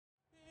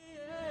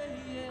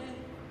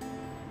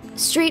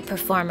Street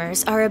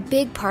performers are a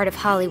big part of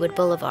Hollywood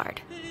Boulevard.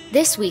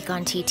 This week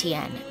on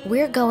TTN,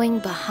 we're going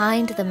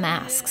behind the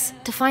masks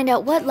to find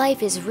out what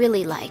life is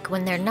really like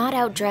when they're not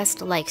out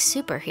dressed like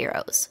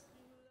superheroes.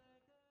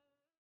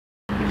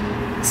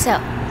 So,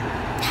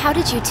 how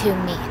did you two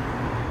meet?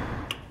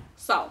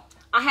 So,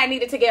 I had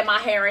needed to get my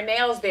hair and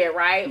nails there,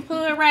 right?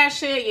 Hood rat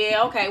shit,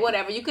 yeah, okay,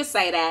 whatever, you could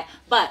say that.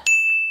 But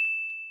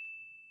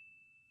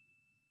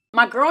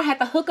my girl had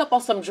to hook up on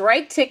some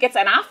Drake tickets,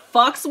 and I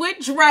fucks with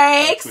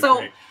Drake.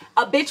 So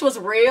a bitch was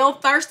real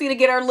thirsty to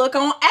get her look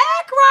on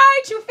act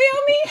right, you feel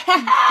me?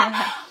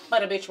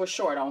 But a bitch was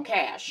short on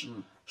cash.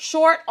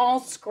 Short on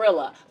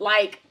Skrilla.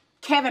 Like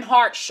Kevin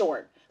Hart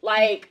short.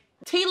 Like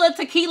Tila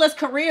Tequila's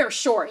career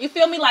short. You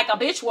feel me? Like a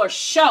bitch was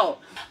short.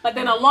 But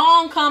then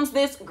along comes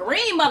this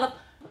green mother...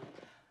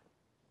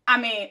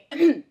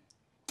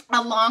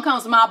 along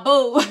comes my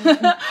boo.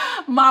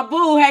 My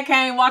boo had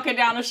came walking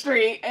down the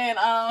street, and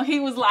he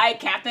was like,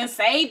 Captain,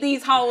 save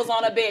these hoes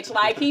on a bitch.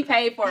 Like, he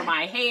paid for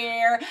my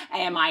hair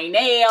and my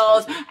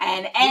nails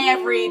and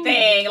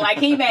everything. Like,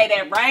 he made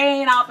it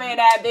rain off in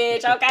that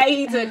bitch, okay?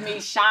 He took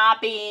me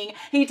shopping.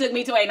 He took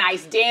me to a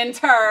nice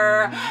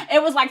dinner.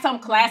 It was like some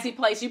classy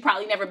place. You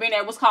probably never been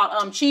there. It was called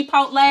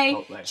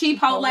Chipotle.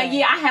 Chipotle.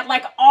 Yeah, I had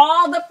like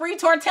all the free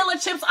tortilla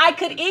chips I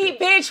could eat,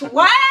 bitch.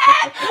 What?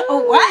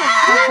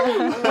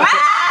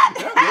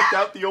 Yeah, whipped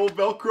out the old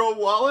Velcro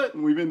wallet,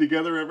 and we've been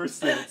together ever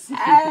since.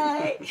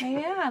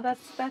 Yeah,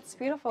 that's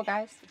beautiful,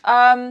 guys.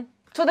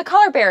 So the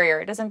color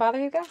barrier doesn't bother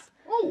you guys?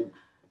 Oh,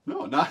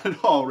 no, not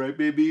at all, right,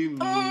 baby?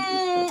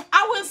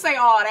 I wouldn't say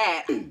all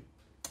that.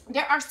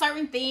 There are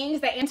certain things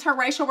that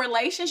interracial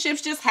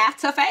relationships just have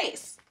to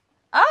face.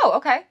 Oh,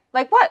 okay.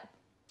 Like what?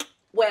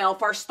 Well,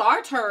 for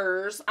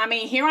starters, I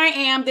mean, here I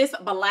am, this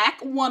black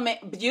woman,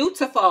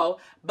 beautiful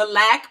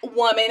black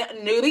woman,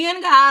 Nubian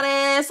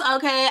goddess,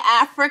 okay,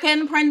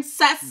 African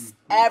princess.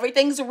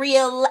 Everything's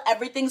real,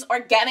 everything's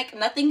organic,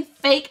 nothing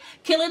fake,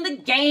 killing the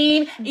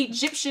game,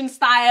 Egyptian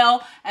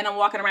style. And I'm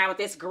walking around with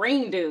this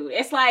green dude.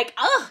 It's like,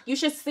 ugh, you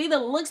should see the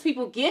looks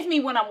people give me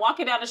when I'm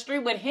walking down the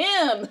street with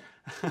him.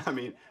 I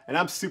mean, and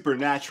I'm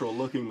supernatural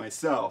looking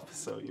myself,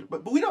 so, you know,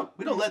 but we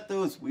don't let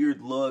those weird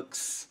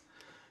looks,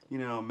 you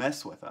know,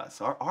 mess with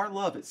us. Our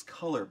love is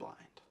colorblind.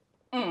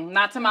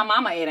 Not to my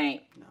mama, it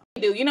ain't. No.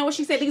 Dude, you know what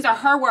she said? These are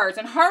her words.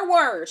 And her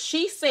words,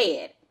 she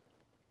said,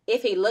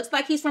 if he looks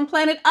like he's from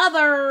planet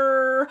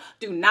Other,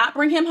 do not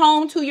bring him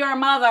home to your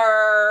mother.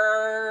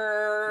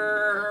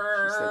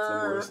 She said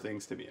some worse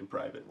things to me in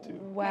private, too.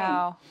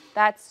 Wow.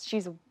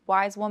 She's a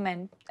wise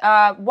woman.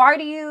 Why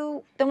do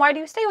you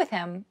stay with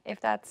him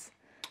if that's...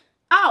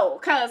 Oh,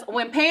 because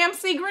when Pam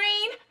see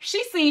green,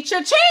 she see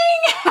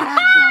cha-ching.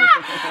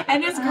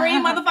 And this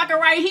green motherfucker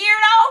right here,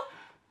 though,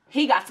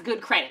 he got some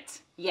good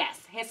credit.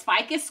 Yes, his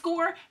FICO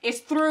score is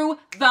through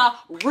the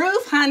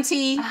roof,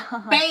 hunty.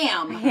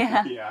 Bam.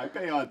 Yeah, I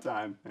pay on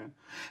time, man.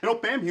 You know,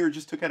 Pam here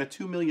just took out a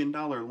 $2 million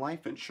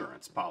life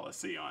insurance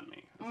policy on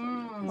me.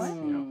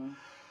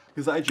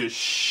 Because I just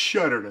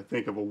shudder to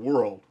think of a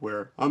world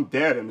where I'm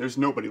dead and there's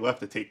nobody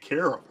left to take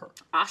care of her.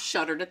 I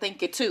shudder to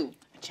think it, too.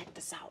 Check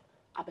this out.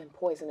 I've been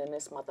poisoning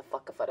this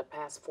motherfucker for the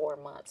past 4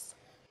 months.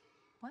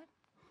 What?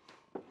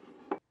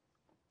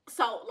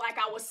 So, like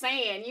I was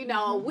saying, you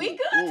know, we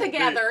good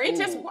together. Babe. It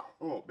just...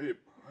 Oh, babe.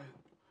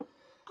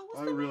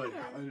 I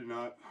did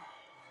not...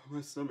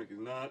 My stomach is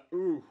not...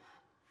 Ooh.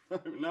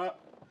 I'm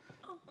not...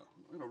 I'm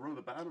gonna run to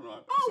the bathroom.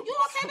 Oh, you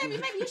okay,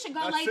 baby? Maybe you should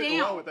go lay down.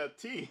 Well with that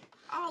tea.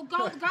 Oh,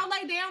 go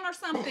lay down or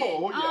something.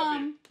 Oh, yeah,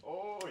 babe.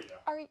 Oh, yeah.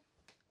 Are you...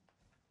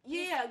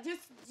 Yeah,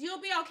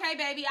 you'll be okay,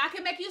 baby. I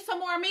can make you some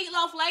more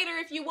meatloaf later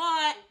if you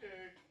want.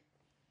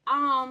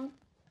 Okay.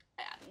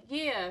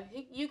 Yeah,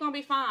 you're gonna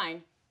be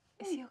fine.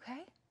 Is he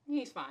okay?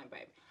 He's fine,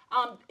 baby.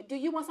 Do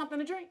you want something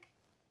to drink?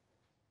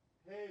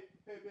 Hey,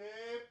 babe.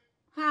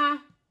 Huh?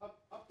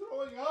 I'm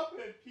throwing up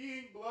and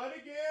peeing blood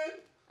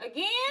again.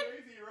 Again?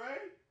 Crazy,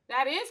 right?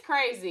 That is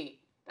crazy.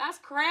 That's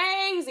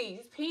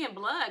crazy. He's peeing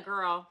blood,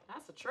 girl.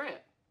 That's a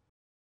trip.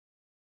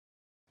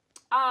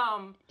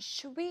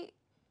 Should we...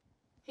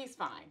 He's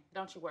fine.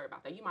 Don't you worry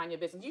about that. You mind your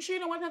business. You sure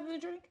you don't want nothing to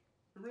drink?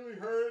 It really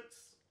hurts.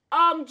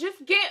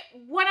 Just get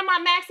one of my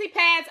maxi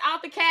pads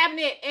out the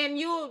cabinet and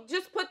you'll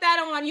just put that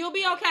on. You'll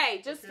be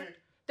okay. Just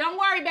don't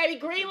worry, baby.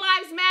 Green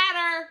lives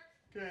matter.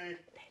 Okay.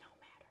 They don't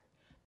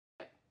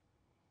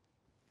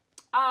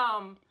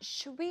matter.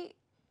 Should we...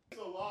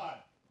 It's a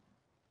lot.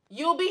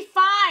 You'll be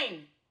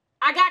fine.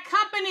 I got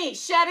company.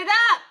 Shut it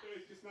up.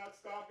 It's just not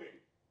stopping.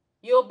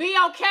 You'll be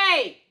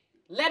okay.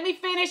 Let me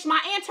finish my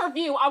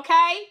interview,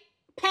 okay?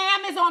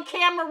 Pam is on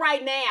camera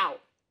right now.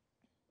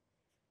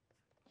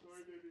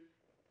 Sorry, baby.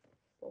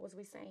 What was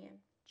we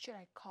saying? Should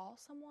I call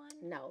someone?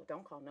 No,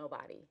 don't call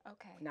nobody.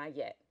 Okay. Not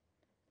yet.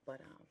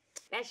 But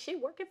that shit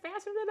working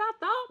faster than I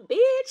thought,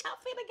 bitch. I'm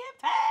finna get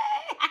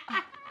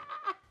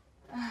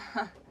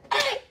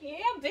paid.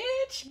 Yeah,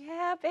 bitch.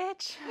 Yeah,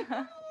 bitch.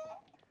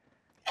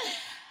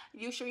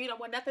 You sure you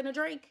don't want nothing to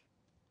drink?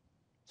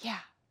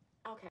 Yeah.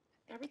 Okay.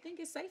 Everything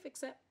is safe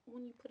except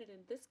when you put it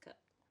in this cup.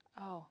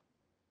 Oh.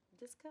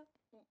 This cup?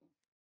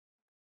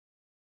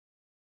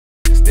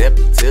 Step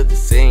to the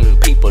scene,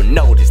 people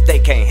notice, they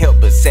can't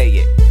help but say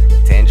it.